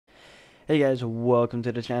Hey guys, welcome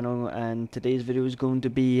to the channel, and today's video is going to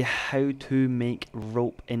be how to make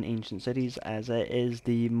rope in ancient cities, as it is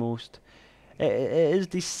the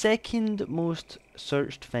second most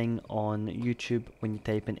searched thing on YouTube when you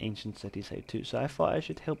type in ancient cities how to. So I thought I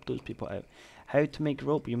should help those people out. How to make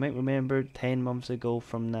rope, you might remember 10 months ago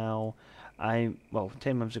from now, 10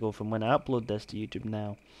 months ago from when I upload this to YouTube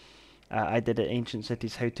now, I did at ancient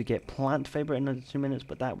cities how to get plant fiber in under 2 minutes,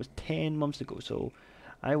 but that was 10 months ago, so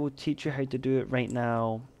I will teach you how to do it right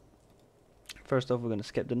now. First off, we're going to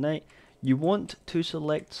skip the night. You want to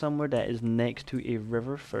select somewhere that is next to a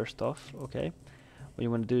river first off, okay? What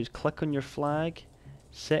you want to do is click on your flag,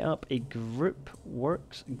 set up a group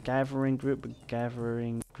works, gathering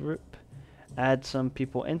group, add some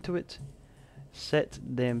people into it, set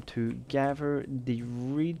them to gather the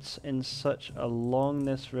reeds and such along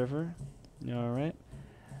this river. Alright,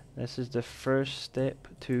 this is the first step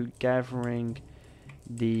to gathering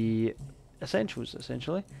the essentials,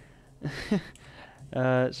 essentially.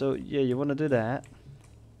 So yeah, you want to do that.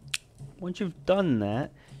 Once you've done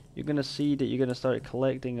that, you're gonna see that you're gonna start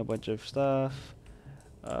collecting a bunch of stuff.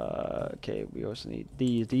 Okay, we also need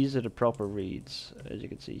these. These are the proper reeds, as you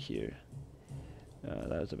can see here.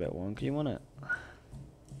 That was a bit wonky. You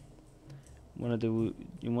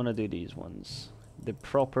wanna do these ones, the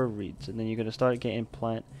proper reeds, and then you're gonna start getting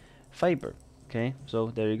plant fiber. Okay, so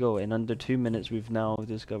there you go. In under 2 minutes, we've now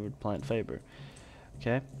discovered plant fiber.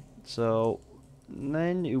 Okay, so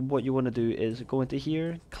then what you want to do is go into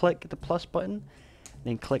here, click the plus button,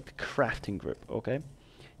 then click the crafting group. Okay,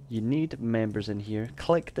 you need members in here.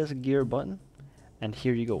 Click this gear button, and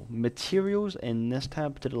here you go. Materials in this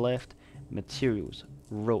tab to the left. Materials,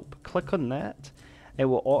 rope. Click on that. It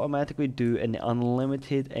will automatically do an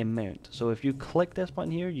unlimited amount. So if you click this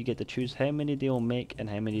button here, you get to choose how many they will make and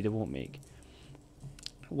how many they won't make.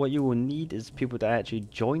 What you will need is people to actually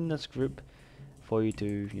join this group for you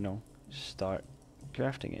to, start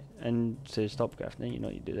crafting it. And to stop crafting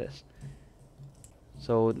it, you do this.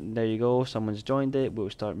 So there you go, someone's joined it. We'll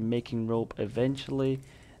start making rope eventually.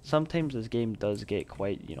 Sometimes this game does get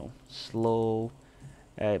quite, slow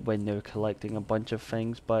when they're collecting a bunch of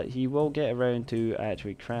things, but he will get around to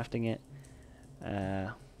actually crafting it.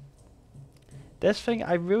 This thing,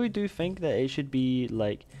 I really do think that it should be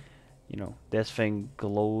like, this thing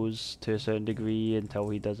glows to a certain degree until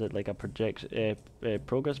he does it like a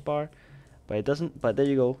progress bar, but it doesn't. But there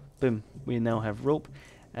you go, boom, we now have rope,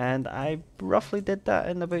 and I roughly did that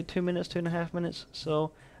in about 2 minutes, 2.5 minutes.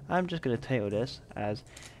 So I'm just going to title this as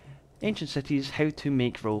Ancient Cities How to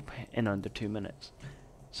Make Rope in Under 2 Minutes.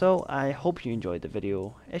 So I hope you enjoyed the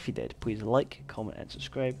video. If you did, please like, comment and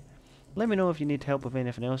subscribe. Let me know if you need help with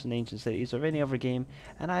anything else in Ancient Cities or any other game,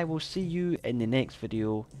 and I will see you in the next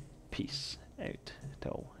video. Peace out.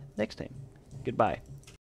 Till next time. Goodbye.